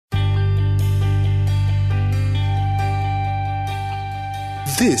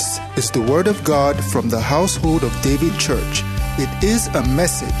This is the Word of God from the Household of David Church. It is a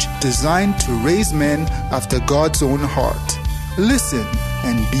message designed to raise men after God's own heart. Listen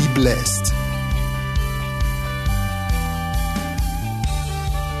and be blessed.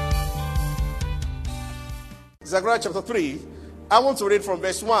 Zechariah chapter 3, I want to read from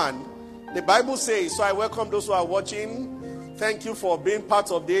verse 1. The Bible says, so I welcome those who are watching. Thank you for being part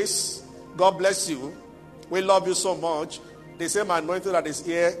of this. God bless you. We love you so much. The same anointing that is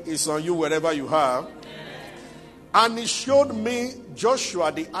here is on you wherever you are. And he showed me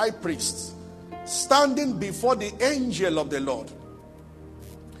Joshua the high priest standing before the angel of the Lord,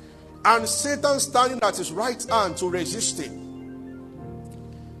 and Satan standing at his right hand to resist him.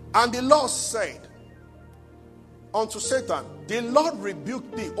 And the Lord said unto Satan, the Lord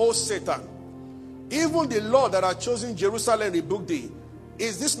rebuked thee, O Satan. Even the Lord that hath chosen Jerusalem rebuked thee.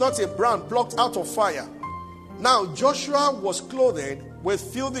 Is this not a brand plucked out of fire? Now Joshua was clothed with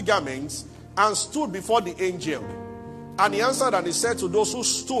filthy garments and stood before the angel. And he answered and he said to those who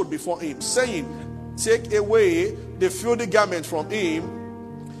stood before him, saying, take away the filthy garment from him.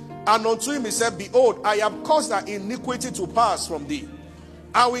 And unto him he said, behold, I have caused thy iniquity to pass from thee.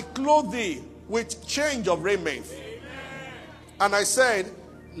 I will clothe thee with change of raiment. Amen. And I said,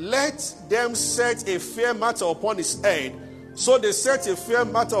 let them set a fair matter upon his head. So they set a fair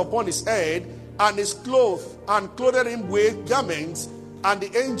matter upon his head, and his clothes, and clothed him with garments, and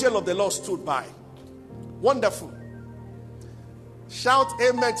the angel of the Lord stood by. Wonderful. Shout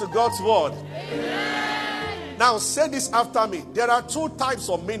amen to God's word. Amen. Now say this after me. There are two types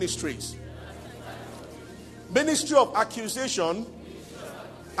of ministries. Ministry of accusation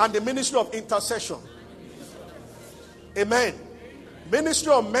and the ministry of intercession. Amen.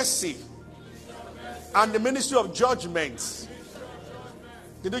 Ministry of mercy and the ministry of judgment.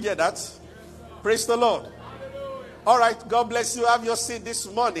 Did you get that? Praise the Lord. All right, God bless you. Have your seat this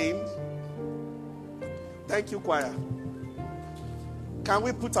morning. Thank you, choir. Can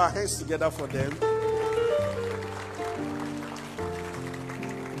we put our hands together for them?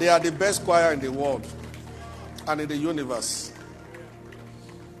 They are the best choir in the world and in the universe.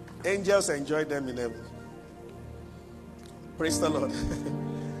 Angels enjoy them in heaven. Praise the Lord.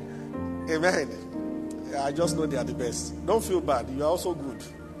 Amen. Yeah, I just know they are the best. Don't feel bad. You are also good.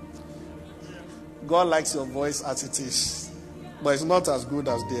 God likes your voice as it is, but it's not as good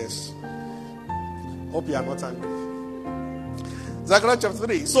as theirs. Hope you are not angry. Zechariah chapter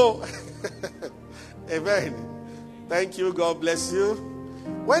 3. So, amen. Thank you. God bless you.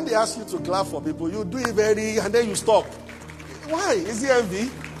 When they ask you to clap for people, you do it and then you stop. Why? Is it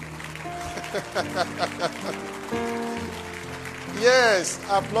envy? Yes,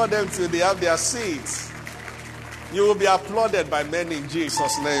 applaud them till they have their seats. You will be applauded by many in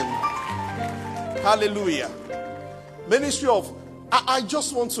Jesus' name. Hallelujah. Ministry of, I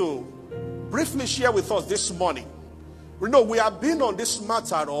just want to briefly share with us this morning. We know we have been on this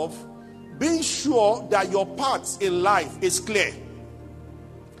matter of being sure that your path in life is clear.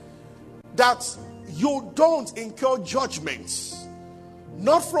 That you don't incur judgments,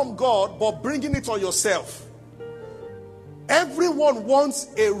 not from God, but bringing it on yourself. Everyone wants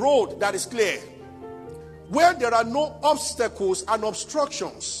a road that is clear, where there are no obstacles and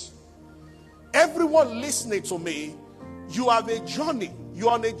obstructions. Everyone listening to me, you have a journey. You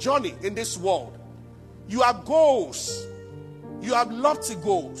are on a journey in this world. You have goals. You have lofty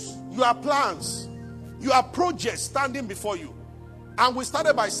goals. You have plans. You have projects standing before you. And we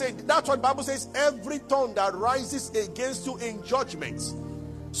started by saying, that's what the Bible says, every tongue that rises against you in judgment.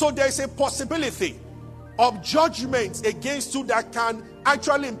 So there is a possibility of judgment against you that can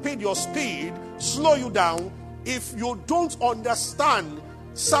actually impede your speed, slow you down, if you don't understand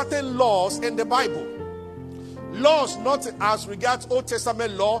certain laws in the Bible. Laws not as regards Old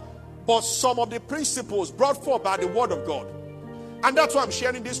Testament law, but some of the principles brought forth by the word of God. And that's why I'm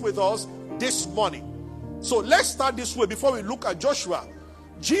sharing this with us this morning. So let's start this way before we look at Joshua.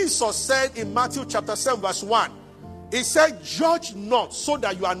 Jesus said in Matthew chapter 7 verse 1, he said, judge not so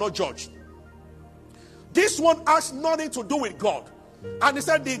that you are not judged. This one has nothing to do with God. And he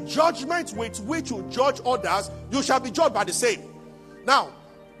said, the judgment with which you judge others, you shall be judged by the same. Now,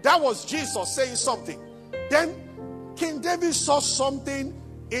 that was Jesus saying something. Then King David saw something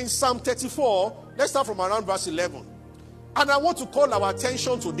in Psalm 34. Let's start from around verse 11. And I want to call our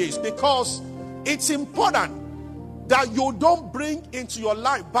attention to this because it's important that you don't bring into your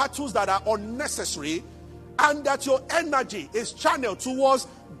life battles that are unnecessary, and that your energy is channeled towards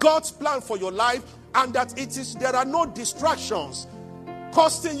God's plan for your life, and that there are no distractions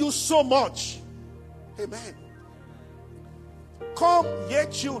costing you so much. Amen. Come, ye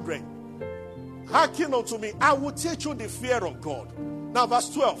children, hearken unto me. I will teach you the fear of God. Now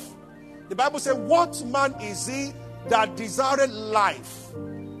verse 12. The Bible says, what man is he that desireth life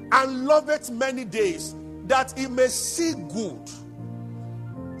and loveth many days, that he may see good?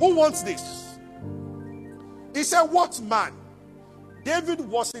 Who wants this? He said, what man? David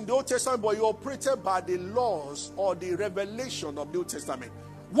was in the Old Testament, but he operated by the laws or the revelation of the New Testament.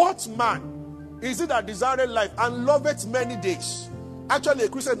 What man is it that desireth life and loveth many days? Actually, a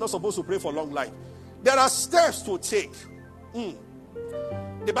Christian is not supposed to pray for long life. There are steps to take.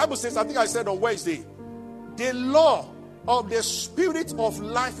 The Bible says, I think I said on Wednesday, the law of the Spirit of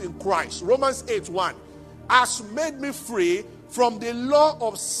life in Christ, Romans 8:1, has made me free from the law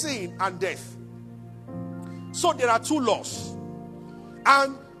of sin and death. So there are two laws.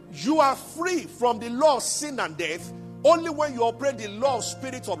 And you are free from the law of sin and death only when you operate the law of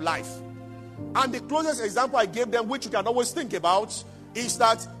Spirit of life. And the closest example I gave them, which you can always think about, is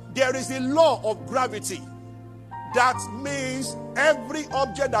that there is a law of gravity. That means every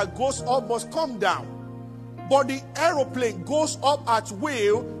object that goes up must come down. But the aeroplane goes up at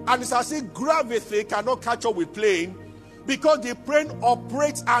will, and it's as if gravity cannot catch up with plane, because the plane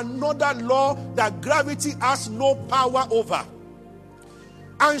operates another law that gravity has no power over.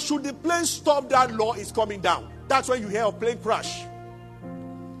 And should the plane stop, that law is coming down. That's when you hear a plane crash.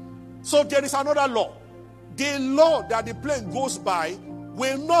 So there is another law. The law that the plane goes by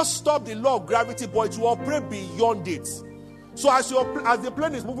will not stop the law of gravity, but it will operate beyond it. So as the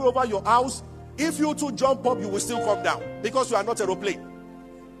plane is moving over your house, if you two jump up, you will still come down, because you are not aeroplane.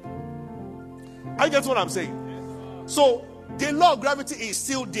 I get what I'm saying. So the law of gravity is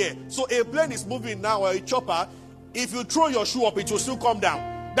still there. So a plane is moving now, or a chopper, if you throw your shoe up, it will still come down.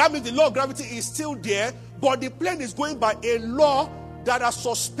 That means the law of gravity is still there, but the plane is going by a law that has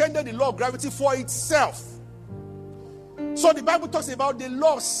suspended the law of gravity for itself. So the Bible talks about the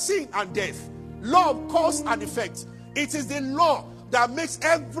law of sin and death, law of cause and effect. It is the law that makes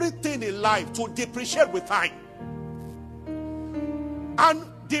everything in life to depreciate with time. And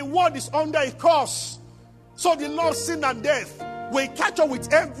the world is under a curse. So the law of sin and death will catch up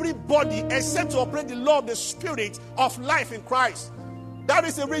with everybody except to operate the law of the Spirit of life in Christ. That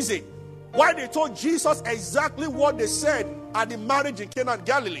is the reason why they told Jesus exactly what they said at the marriage in Cana in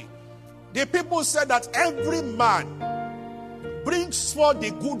Galilee. The people said that every man brings forth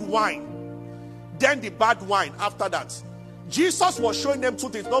the good wine, then the bad wine after that. Jesus was showing them two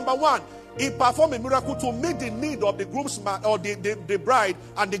things. Number one, he performed a miracle to meet the need of the groomsman or the bride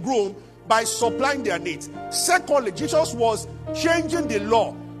and the groom by supplying their needs. Secondly, Jesus was changing the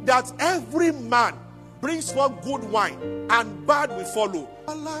law that every man brings forth good wine and bad will follow.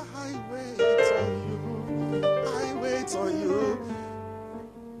 Allah, I wait on you. I wait on you.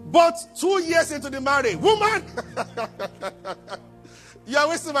 But 2 years into the marriage, woman, you are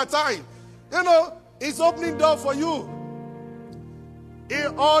wasting my time. You know, it's opening door for you.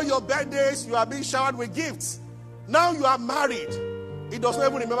 In all your birthdays, you are being showered with gifts. Now you are married. He does not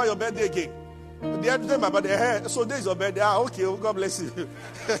even remember your birthday again. The other day, my birthday, so this is your birthday. Okay, God bless you.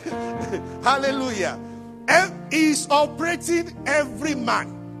 Hallelujah. And he is operating every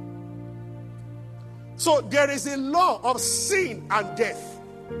man. So there is a law of sin and death.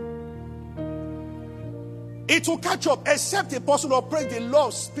 It will catch up except a person operates the law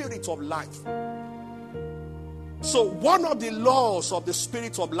of Spirit of life. So one of the laws of the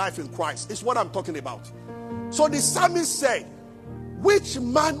Spirit of life in Christ is what I'm talking about. So the psalmist said, which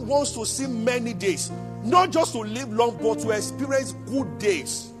man wants to see many days? Not just to live long, but to experience good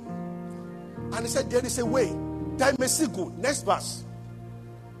days. And he said, there is a way that I may see good. Next verse.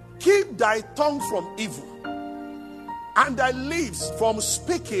 Keep thy tongue from evil, and thy lips from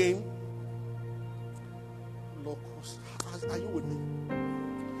speaking. Are you with me?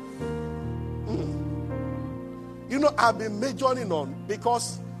 You know, I've been majoring on,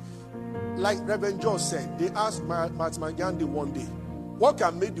 because like Reverend John said, they asked Mahatma Gandhi one day, what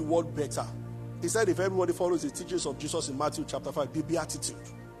can make the world better? He said, if everybody follows the teachings of Jesus in Matthew chapter 5, the beatitude.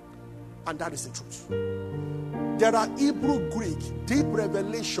 And that is the truth. There are Hebrew, Greek, deep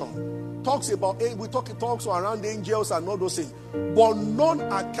revelation. Talks around angels and all those things. But none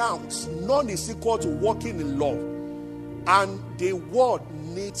accounts, none is equal to walking in love. And the world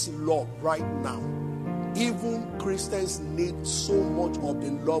needs love right now. Even Christians need so much of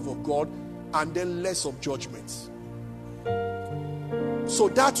the love of God and then less of judgment. So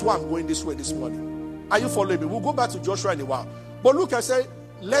that's why I'm going this way this morning. Are you following me? We'll go back to Joshua in a while. But look, I said,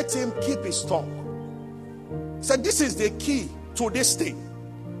 let him keep his tongue. He said, this is the key to this thing.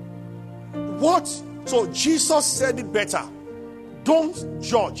 What? So Jesus said it better. Don't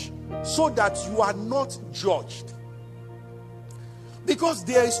judge so that you are not judged. Because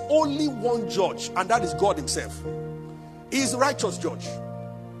there is only one judge, and that is God himself. He is righteous judge.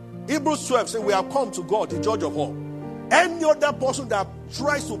 Hebrews 12 says we have come to God, the judge of all. Any other person that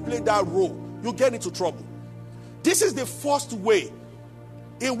tries to play that role, you get into trouble. This is the first way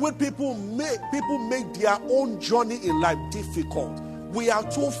in which people make their own journey in life difficult. We are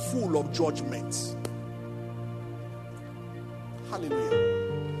too full of judgments.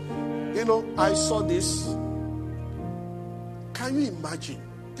 Hallelujah. You know, I saw this. Can you imagine?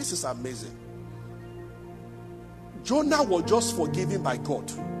 This is amazing. Jonah was just forgiven by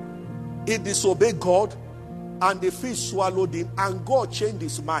God. He disobeyed God, and the fish swallowed him, and God changed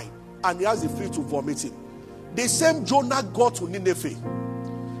his mind, and he has the fish to vomit him. The same Jonah got to Nineveh,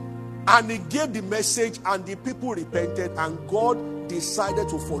 and he gave the message, and the people repented, and God decided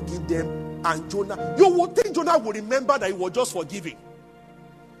to forgive them. And Jonah, you would think Jonah would remember that he was just forgiving.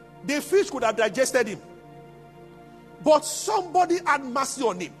 The fish could have digested him, but somebody had mercy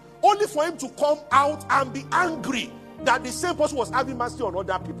on him, only for him to come out and be angry that the same person was having mercy on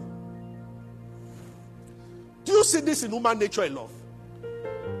other people. Do you see this in human nature in love?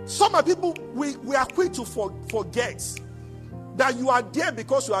 Some of people, we are quick to forget that you are there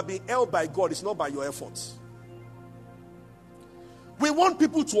because you are being held by God. It's not by your efforts. We want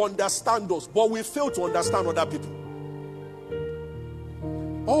people to understand us, but we fail to understand other people.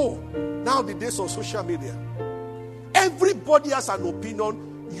 Oh, now the days of social media. Everybody has an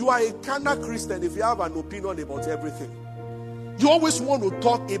opinion. You are a carnal Christian if you have an opinion about everything. You always want to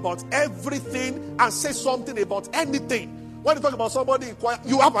talk about everything and say something about anything. When you talk about somebody in choir,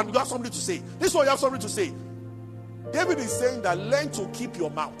 you have something to say. This is what you have something to say. David is saying that learn to keep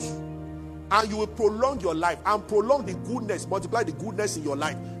your mouth, and you will prolong your life and prolong the goodness, multiply the goodness in your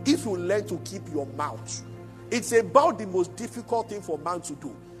life if you learn to keep your mouth. It's about the most difficult thing for man to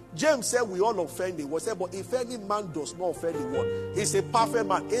do. James said we all offend the word. But if any man does not offend the word, he's a perfect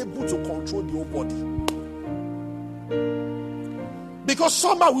man, able to control the whole body. Because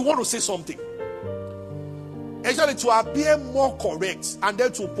somehow we want to say something, actually to appear more correct, and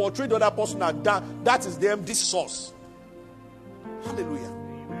then to portray the other person that is them, this source. Hallelujah.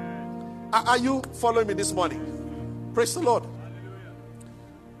 Are you following me this morning? Praise the Lord.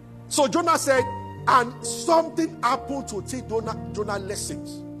 So Jonah said, and something happened to teach Jonah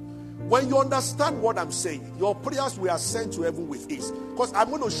lessons. When you understand what I'm saying, your prayers will ascend to heaven with ease. Because I'm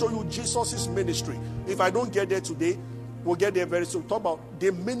going to show you Jesus' ministry. If I don't get there today, we'll get there very soon. Talk about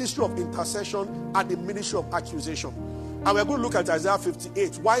the ministry of intercession and the ministry of accusation. And we're going to look at Isaiah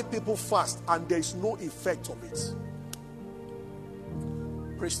 58. Why people fast and there is no effect of it.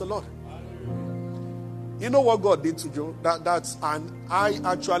 Praise the Lord. You know what God did to Job? And I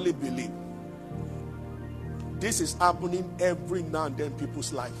actually believe this is happening every now and then in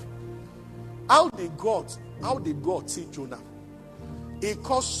people's life. How did God teach Jonah? He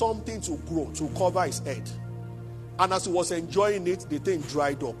caused something to grow, to cover his head. And as he was enjoying it, the thing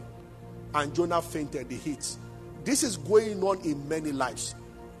dried up. And Jonah fainted the heat. This is going on in many lives.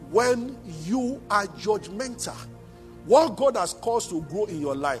 When you are judgmental, what God has caused to grow in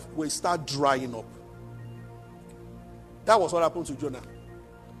your life will start drying up. That was what happened to Jonah.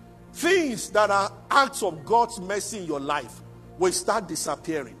 Things that are acts of God's mercy in your life will start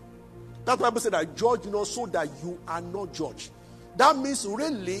disappearing. That's why Bible said that judge not so that you are not judged. That means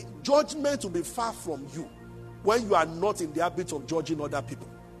really judgment will be far from you when you are not in the habit of judging other people.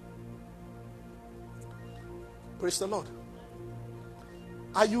 Praise the Lord.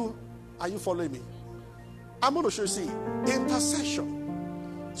 Are you following me? I'm going to show you, see,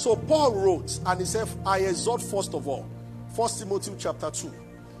 intercession. So Paul wrote, and he said, I exhort first of all, 1 Timothy chapter 2,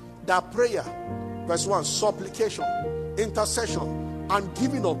 that prayer, verse 1, supplication, intercession, and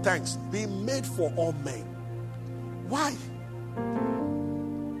giving of thanks be made for all men. Why?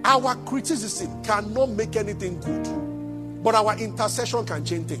 Our criticism cannot make anything good, but our intercession can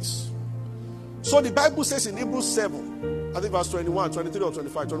change things. So the Bible says in Hebrews 7, I think verse 21, 23 or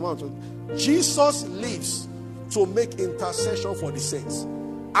 25, 21, 22, Jesus lives to make intercession for the saints.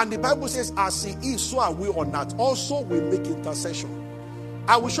 And the Bible says, as he is, so are we on earth. Also we make intercession.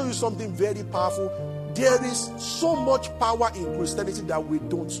 I will show you something very powerful. There is so much power in Christianity that we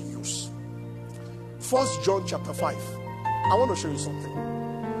don't use. 1 John chapter 5. I want to show you something.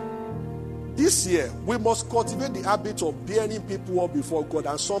 This year, we must cultivate the habit of bearing people up before God,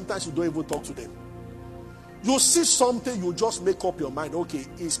 and sometimes you don't even talk to them. You see something, you just make up your mind, okay,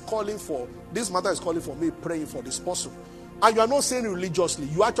 this matter is calling for me praying for this person. And you are not saying religiously.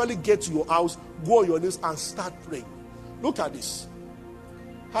 You actually get to your house, go on your knees and start praying. Look at this.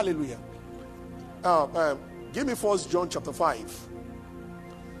 Hallelujah. Give me 1 John chapter 5.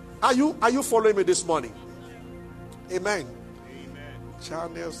 Are you following me this morning? Amen.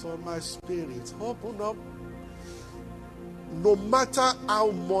 Channels on my spirit. Open up. no matter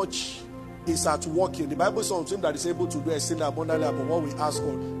how much is at work in, the Bible says on him that is able to do exceedingly abundantly above what we ask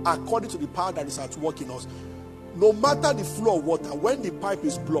for, according to the power that is at work in us. No matter the flow of water, when the pipe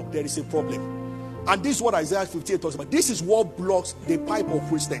is blocked, there is a problem. And this is what Isaiah 58 talks about. This is what blocks the pipe of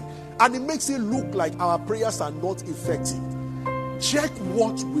Christian. And it makes it look like our prayers are not effective. Check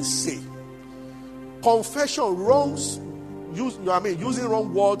what we say. Confession, using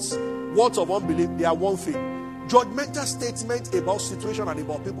wrong words of unbelief, they are one thing. Judgmental statements about situation and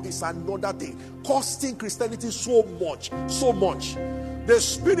about people is another thing. Costing Christianity so much. The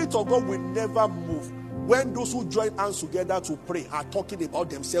Spirit of God will never move when those who join hands together to pray are talking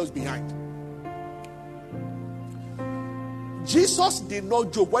about themselves behind. Jesus did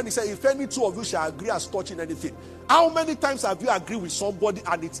not joke when he said, if any two of you shall agree as touching anything. How many times have you agreed with somebody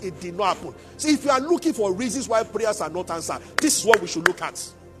and it did not happen? See, if you are looking for reasons why prayers are not answered, this is what we should look at.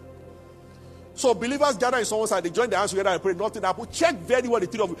 So believers gather in someone's side, they join their hands together and pray, nothing happens. Check very well the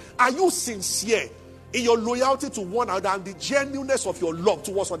three of you. Are you sincere in your loyalty to one another and the genuineness of your love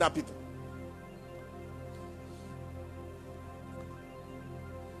towards other people?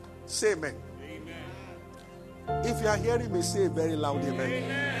 Say amen. If you are hearing me, say very loud amen.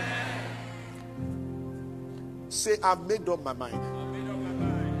 Amen. Say, I've made up my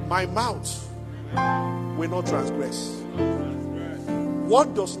mind. My mouth will not transgress.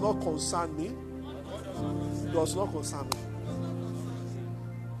 What does not concern me does not concern me.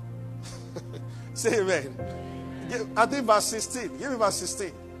 Say amen. I think verse 16. Give me verse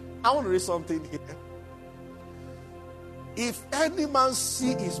 16. I want to read something here. If any man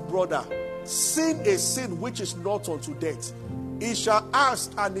see his brother sin a sin which is not unto death, he shall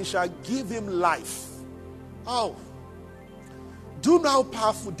ask and he shall give him life. Oh, do you know how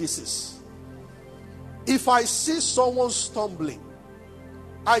powerful this is? If I see someone stumbling,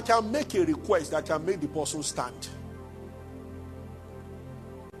 I can make a request that can make the person stand.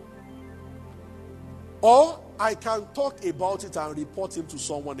 Or I can talk about it and report him to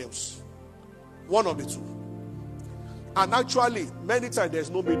someone else. One of the two. And actually, many times there's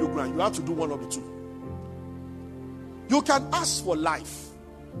no middle ground. You have to do one of the two. You can ask for life,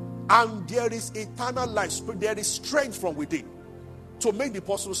 and there is eternal life. There is strength from within to make the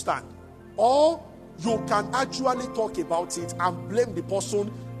person stand. Or you can actually talk about it and blame the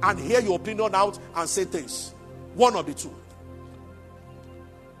person and hear your opinion out and say things. One of the two.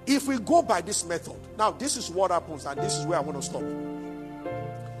 If we go by this method, now this is what happens, and this is where I want to stop.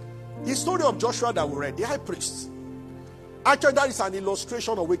 The story of Joshua that we read, the high priest. Actually, that is an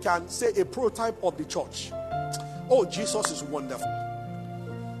illustration, or we can say a prototype of the church. Oh, Jesus is wonderful.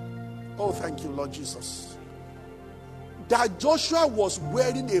 Oh, thank you, Lord Jesus. That Joshua was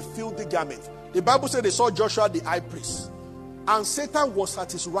wearing a filthy garment. The Bible said they saw Joshua the high priest, and Satan was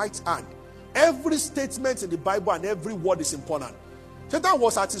at his right hand. Every statement in the Bible and every word is important. Satan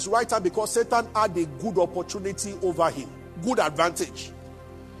was at his right hand because Satan had a good opportunity over him, good advantage.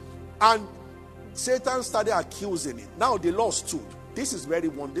 And Satan started accusing him. Now the law stood. This is very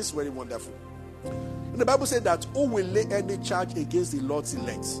wonderful. And the Bible said that who will lay any charge against the Lord's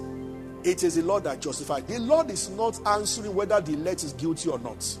elect? It is the Lord that justifies. The Lord is not answering whether the elect is guilty or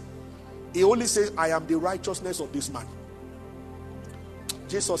not. He only says, I am the righteousness of this man.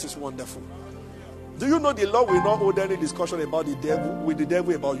 Jesus is wonderful. Do you know the Lord will not hold any discussion about the devil with the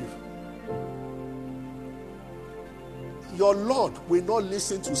devil about you? Your Lord will not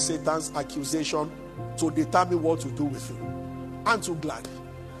listen to Satan's accusation to determine what to do with you. I'm too glad.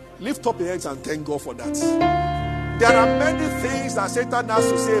 Lift up your hands and thank God for that. There are many things that Satan has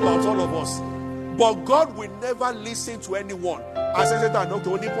to say about all of us, but God will never listen to anyone and say, Satan, no,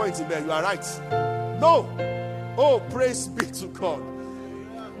 the only point in there, you are right. No. Oh, praise be to God.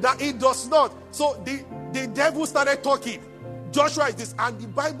 That it does not. So the devil started talking. Joshua is this, and the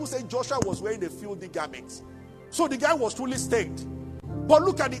Bible says Joshua was wearing a filthy garment. So the guy was truly stained. But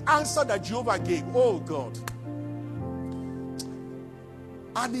look at the answer that Jehovah gave. Oh God.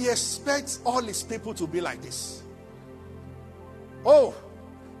 And he expects all his people to be like this. Oh,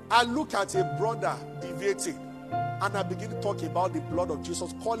 I look at a brother deviating, and I begin to talk about the blood of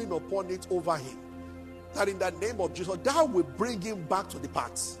Jesus, calling upon it over him. That in the name of Jesus, that will bring him back to the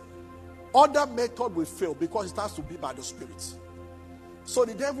path. Other method will fail because it has to be by the Spirit. So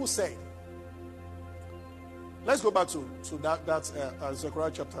the devil said, let's go back to that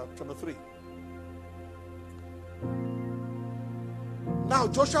Zechariah chapter 3. Now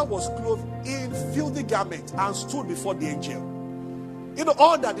Joshua was clothed in filthy garment and stood before the angel. You know,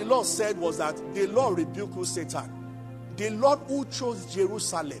 all that the Lord said was that the Lord rebuked Satan. The Lord who chose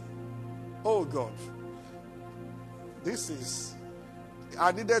Jerusalem. Oh God. This is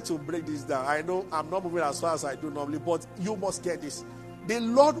I needed to break this down. I know I'm not moving as far as I do normally, but you must get this. The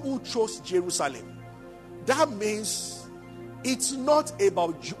Lord who chose Jerusalem. That means it's not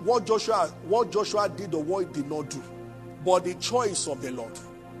about what Joshua did or what he did not do, but the choice of the Lord.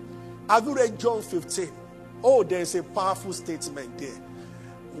 Have you read John 15? Oh, there's a powerful statement there.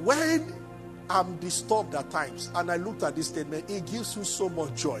 When I'm disturbed at times and I looked at this statement, it gives you so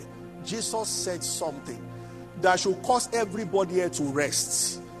much joy. Jesus said something that should cause everybody here to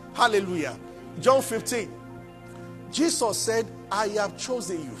rest. Hallelujah. John 15. Jesus said, I have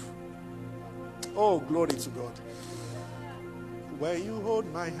chosen you. Oh, glory to God. When you hold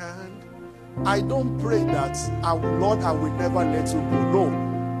my hand, I don't pray that, Lord, I will never let you go.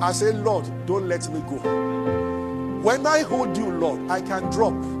 No. I say, Lord, don't let me go. When I hold you, Lord, I can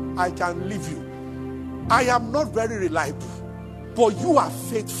drop. I can leave you. I am not very reliable, but you are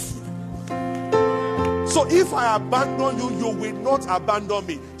faithful. So if I abandon you, you will not abandon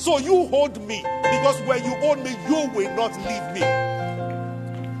me. So you hold me, because when you hold me, you will not leave me.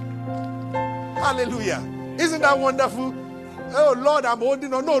 Hallelujah. Isn't that wonderful? Oh, Lord, I'm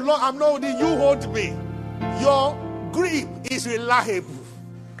holding on. No, Lord, I'm not holding. You hold me. Your grip is reliable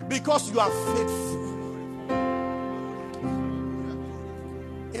because you are faithful.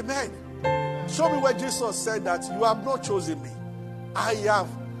 Amen. Show me where Jesus said that you have not chosen me. I have.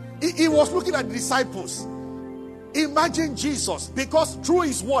 He was looking at the disciples. Imagine Jesus, because through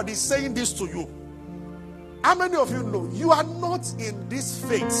his word he's saying this to you. How many of you know you are not in this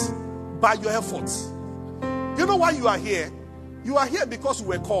faith by your efforts? You know why you are here? You are here because you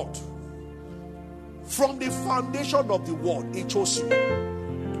were called. From the foundation of the world, he chose you.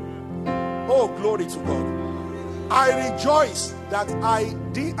 Oh, glory to God. I rejoice that I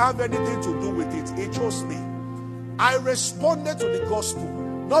didn't have anything to do with it. He chose me. I responded to the gospel,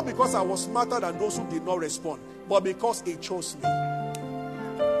 not because I was smarter than those who did not respond, but because he chose me.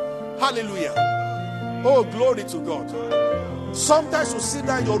 Hallelujah. Oh, glory to God. Sometimes you sit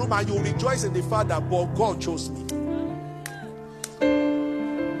down in your room and you rejoice in the fact that, but God chose me.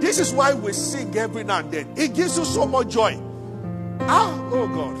 This is why we sing every now and then. It gives you so much joy. Oh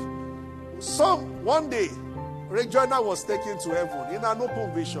God. One day, Regina was taken to heaven in an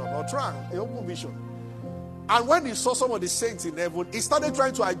open vision, an open vision. And when he saw some of the saints in heaven, he started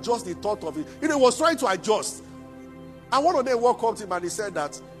trying to adjust the thought of it. He was trying to adjust. And one of them walked up to him and he said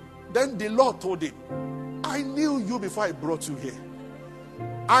that, then the Lord told him, I knew you before I brought you here.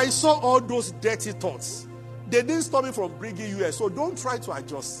 I saw all those dirty thoughts. They didn't stop me from bringing you here, so don't try to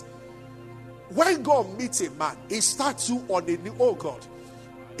adjust. When God meets a man, he starts you on a new, oh God,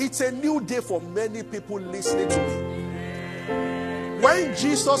 it's a new day for many people listening to me. When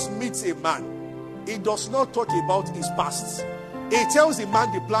Jesus meets a man, he does not talk about his past. He tells the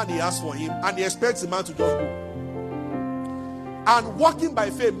man the plan he has for him, and he expects the man to just go. And walking by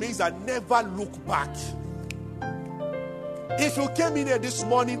faith means that never look back. If you came in here this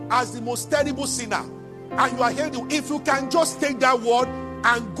morning as the most terrible sinner, and you are here, if you can just take that word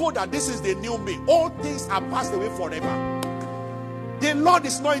and go that this is the new me, all things are passed away forever. The Lord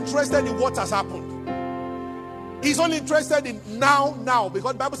is not interested in what has happened. He's only interested in now,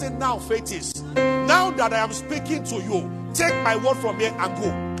 because the Bible says now faith is. Now that I am speaking to you, take my word from here and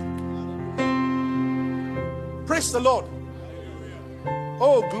go. Praise the Lord.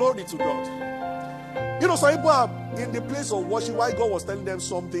 Oh, glory to God. You know, some people are in the place of worship while God was telling them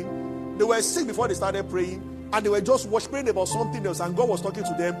something. They were sick before they started praying, and they were just worshiping about something else, and God was talking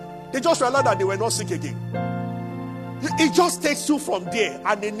to them. They just realized that they were not sick again. It just takes you from there,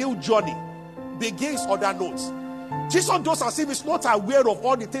 and a new journey begins on that note. Jesus does as if he's not aware of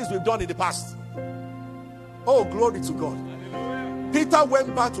all the things we've done in the past. Oh, glory to God. Hallelujah. Peter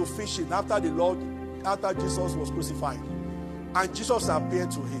went back to fishing after Jesus was crucified, and Jesus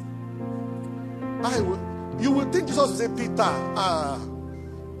appeared to him. You would think Jesus would say, Peter,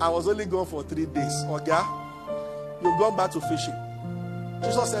 I was only gone for 3 days. Okay? You've gone back to fishing.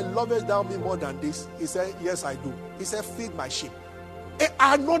 Jesus said, lovest thou me more than this? He said, yes, I do. He said, feed my sheep.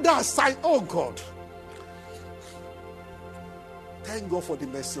 Another sign. Oh, God. Thank God for the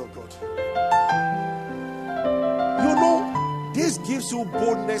mercy of God. You know, this gives you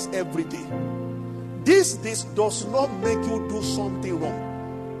boldness every day. This does not make you do something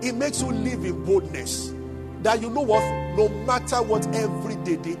wrong. It makes you live in boldness. That you know what? No matter what, every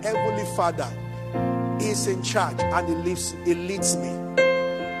day, the Heavenly Father is in charge and He leads me.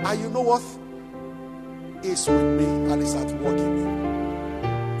 And you know what? He's with me and He's at work in me.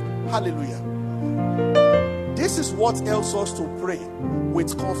 Hallelujah. This is what helps us to pray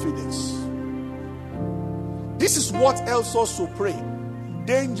with confidence. This is what helps us to pray.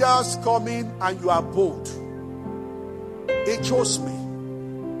 Dangers coming and you are bold. He chose me.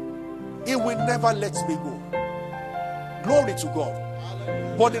 He will never let me go. Glory to God.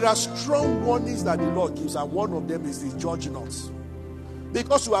 But there are strong warnings that the Lord gives, and one of them is the judge not.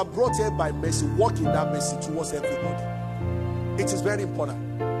 Because you are brought here by mercy, walk in that mercy towards everybody. It is very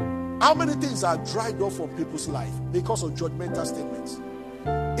important. How many things are dried up from people's life because of judgmental statements?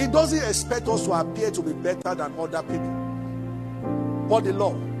 It doesn't expect us to appear to be better than other people. But the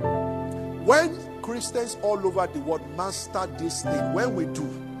Lord, when Christians all over the world master this thing, when we do,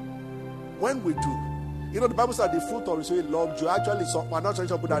 you know, the Bible says the fruit of the Spirit is love, joy. Actually, we're not trying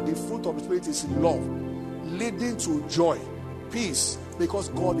to put that the fruit of the Spirit is love, leading to joy, peace, because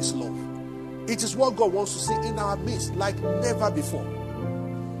God is love. It is what God wants to see in our midst like never before.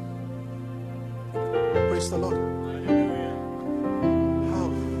 Praise the Lord.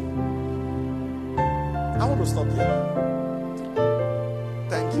 I want to stop here.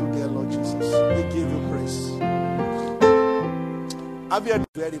 Thank you, dear Lord Jesus. We give you praise. Have you heard?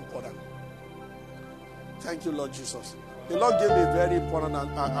 Very important. Thank you, Lord Jesus. The Lord gave me a very important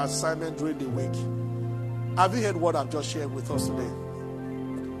assignment during the week. Have you heard what I've just shared with us today?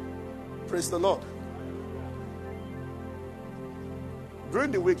 Praise the Lord.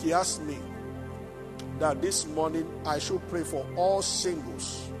 During the week, he asked me that this morning I should pray for all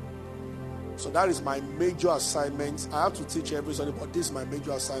singles. So that is my major assignment. I have to teach every Sunday, but this is my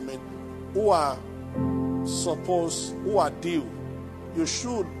major assignment. Who are due. You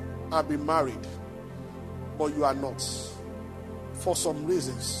should have been married, but you are not. For some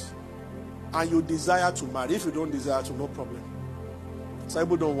reasons. And you desire to marry. If you don't desire to, no problem. Some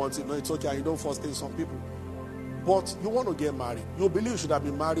people don't want it. No, it's okay. And you don't force things on people. But you want to get married. You believe you should have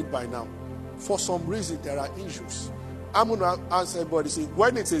been married by now. For some reason, there are issues. I'm going to ask everybody, see,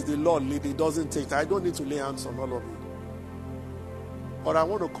 when it is the Lord leading, it doesn't take time. I don't need to lay hands on all of you. But I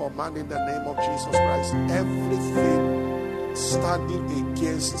want to command in the name of Jesus Christ, everything standing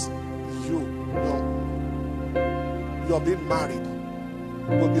against you, you're being married,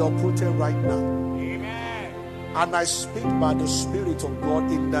 will be uprooted right now. Amen. And I speak by the Spirit of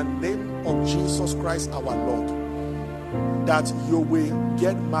God in the name of Jesus Christ our Lord, that you will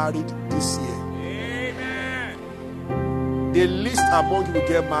get married this year. Amen. The least among you will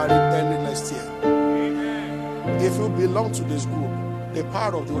get married early next year. Amen. If you belong to this group, the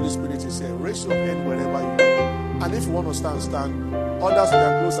power of the Holy Spirit is here. Raise your hand wherever you are. And if you want to stand. Others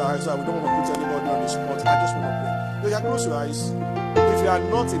can close their eyes. So we don't want to put anybody on the spot. I just want to pray. You can close your eyes. If you are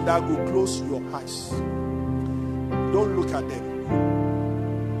not in that group, close your eyes. Don't look at them.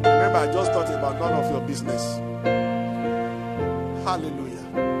 Remember, I just talked about none of your business. Hallelujah.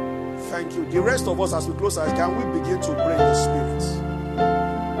 Thank you. The rest of us, as we close our eyes, can we begin to pray in the Spirit?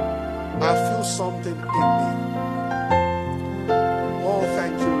 I feel something in me. Oh,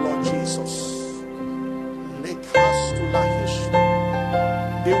 thank you, Lord Jesus.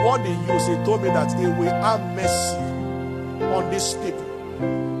 The word he used, he told me that he will have mercy on these people.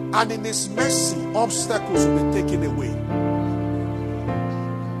 And in his mercy, obstacles will be taken away.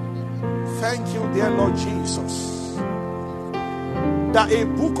 Thank you, dear Lord Jesus, that a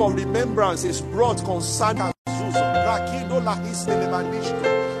book of remembrance is brought concerning Azusa.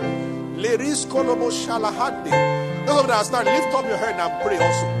 Those of that stand, lift up your hand and pray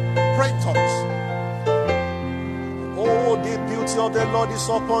also. Pray in tongues. Oh, the beauty of the Lord is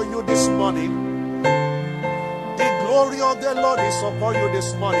upon you this morning. The glory of the Lord is upon you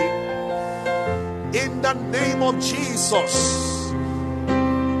this morning. In the name of Jesus,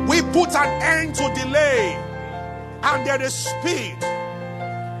 we put an end to delay, and there is speed.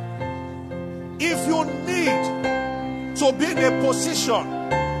 If you need to be in a position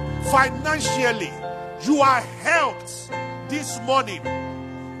financially, you are helped this morning.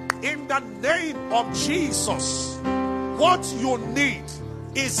 In the name of Jesus, what you need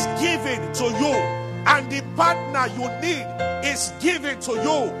is given to you, and the partner you need is given to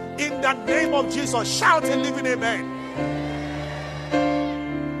you. In the name of Jesus, shout a living amen.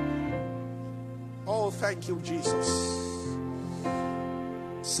 Oh, thank you, Jesus.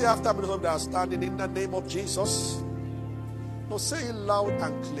 Say after me, those that are standing, in the name of Jesus. No, say it loud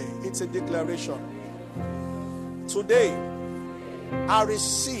and clear. It's a declaration. Today, I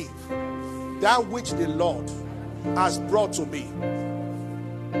receive that which the Lord has brought to me.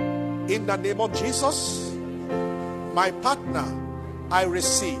 In the name of Jesus, my partner, I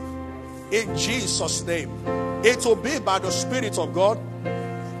receive. In Jesus' name. It will be by the Spirit of God,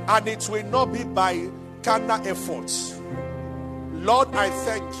 and it will not be by carnal efforts. Lord, I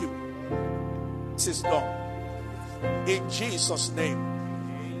thank you. It is done. In Jesus' name.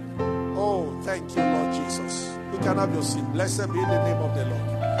 Oh, thank you, Lord Jesus. You can have your seat. Blessed be the name of the Lord.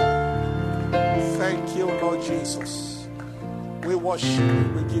 Thank you, Lord Jesus. We worship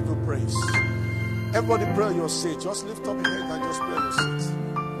you. We give you praise. Everybody pray on your seat. Just lift up your hand and just pray on your seat.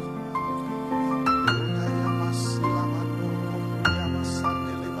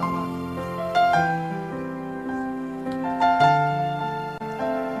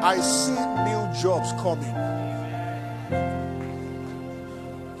 I see new jobs coming.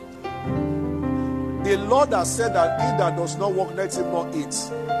 The Lord has said that he that does not work, let him not eat.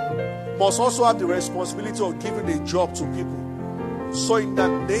 Must also have the responsibility of giving a job to people. So in the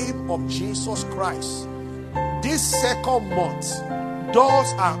name of Jesus Christ, this second month,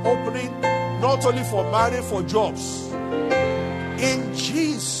 doors are opening not only for marriage, for jobs. In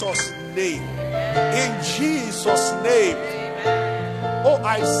Jesus' name. In Jesus' name. Oh,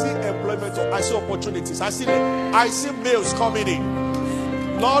 I see employment. I see opportunities. I see mails coming in.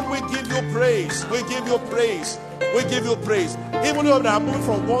 Lord, we give you praise. We give you praise. We give you praise. Even though they are moving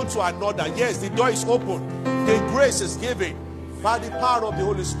from one to another, yes, the door is open. The grace is given by the power of the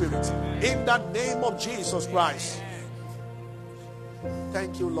Holy Spirit. In the name of Jesus Christ.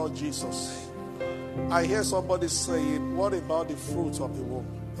 Thank you, Lord Jesus. I hear somebody saying, what about the fruit of the womb?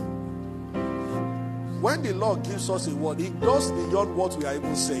 When the Lord gives us a word, He does beyond what we are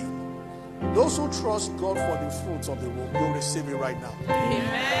even saying. Those who trust God for the fruit of the womb, will receive it right now.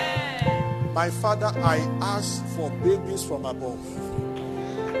 Amen. My Father, I ask for babies from above.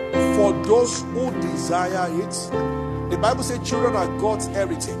 For those who desire it, the Bible says children are God's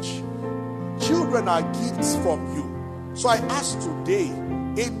heritage. Children are gifts from you. So I ask today,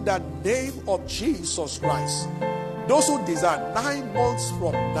 in the name of Jesus Christ, those who desire 9 months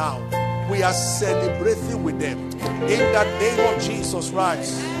from now, we are celebrating with them. In the name of Jesus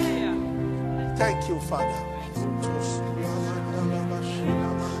Christ. Thank you, Father.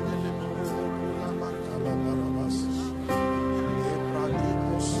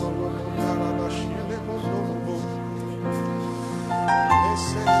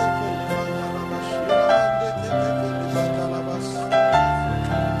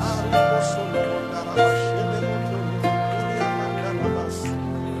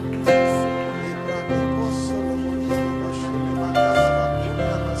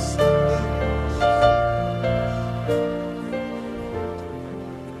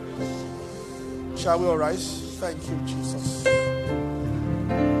 Shall we all rise? Thank you, Jesus.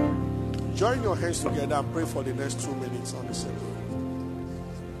 Join your hands together and pray for the next 2 minutes on the same.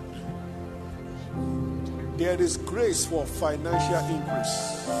 There is grace for financial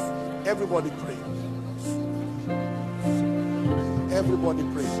increase. Everybody pray. Everybody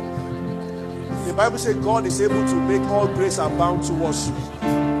pray. The Bible says God is able to make all grace abound towards you.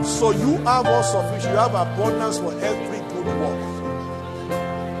 So you have all sufficient. You have abundance for every good work.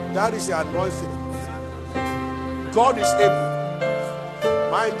 That is the anointing. God is able.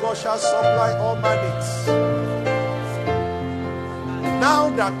 My God shall supply all my needs. Now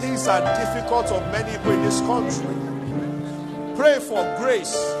that things are difficult for many people in this country, pray for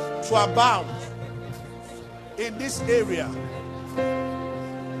grace to abound in this area.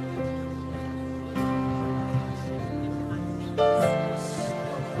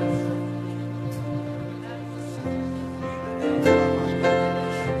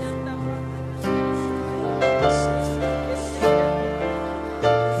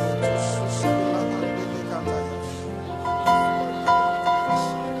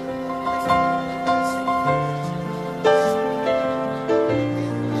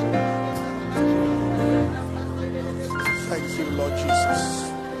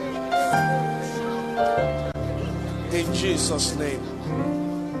 In Jesus' name.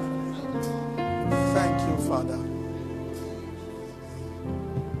 Thank you, Father.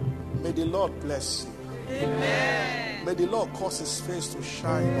 May the Lord bless you. Amen. May the Lord cause His face to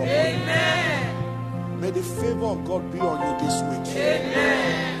shine upon you. Amen. May the favor of God be on you this week.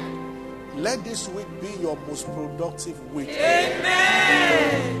 Amen. Let this week be your most productive week.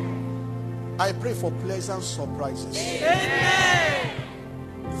 Amen. I pray for pleasant surprises. Amen.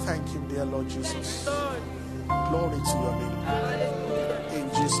 Thank you, dear Lord Jesus. Glory to your name. In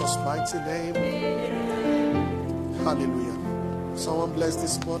Jesus' mighty name. Hallelujah. Someone bless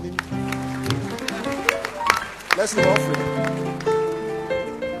this morning. Let's give offering.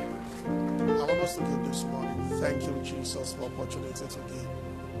 I want us to give this morning. Thank you, Jesus, for opportunity to give.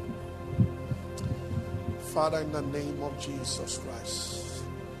 Father, in the name of Jesus Christ,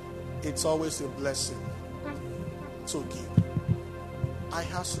 it's always a blessing to give. I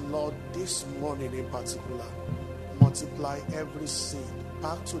ask, Lord, this morning in particular, multiply every seed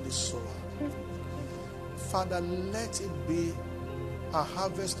back to the sower. Father, let it be a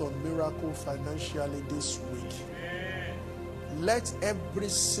harvest of miracle financially this week. Let every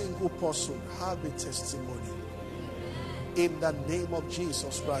single person have a testimony. In the name of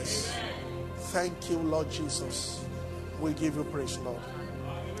Jesus Christ. Thank you, Lord Jesus. We give you praise, Lord.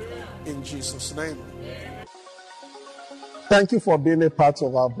 In Jesus' name. Thank you for being a part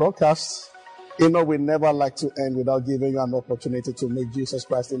of our broadcast. You know, we never like to end without giving you an opportunity to make Jesus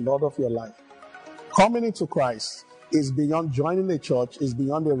Christ the Lord of your life. Coming into Christ is beyond joining a church, is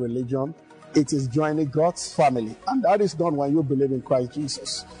beyond a religion. It is joining God's family. And that is done when you believe in Christ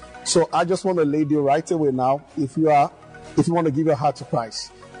Jesus. So I just want to lead you right away now. If you want to give your heart to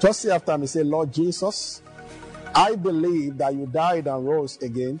Christ, just say after me, say, Lord Jesus, I believe that you died and rose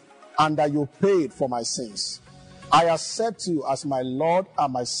again and that you paid for my sins. I accept you as my Lord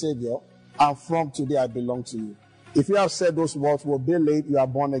and my Savior, and from today I belong to you. If you have said those words, will be late, you are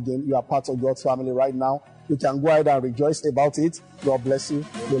born again, you are part of God's family right now. You can go ahead and rejoice about it. God bless you.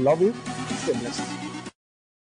 We love you. Stay blessed.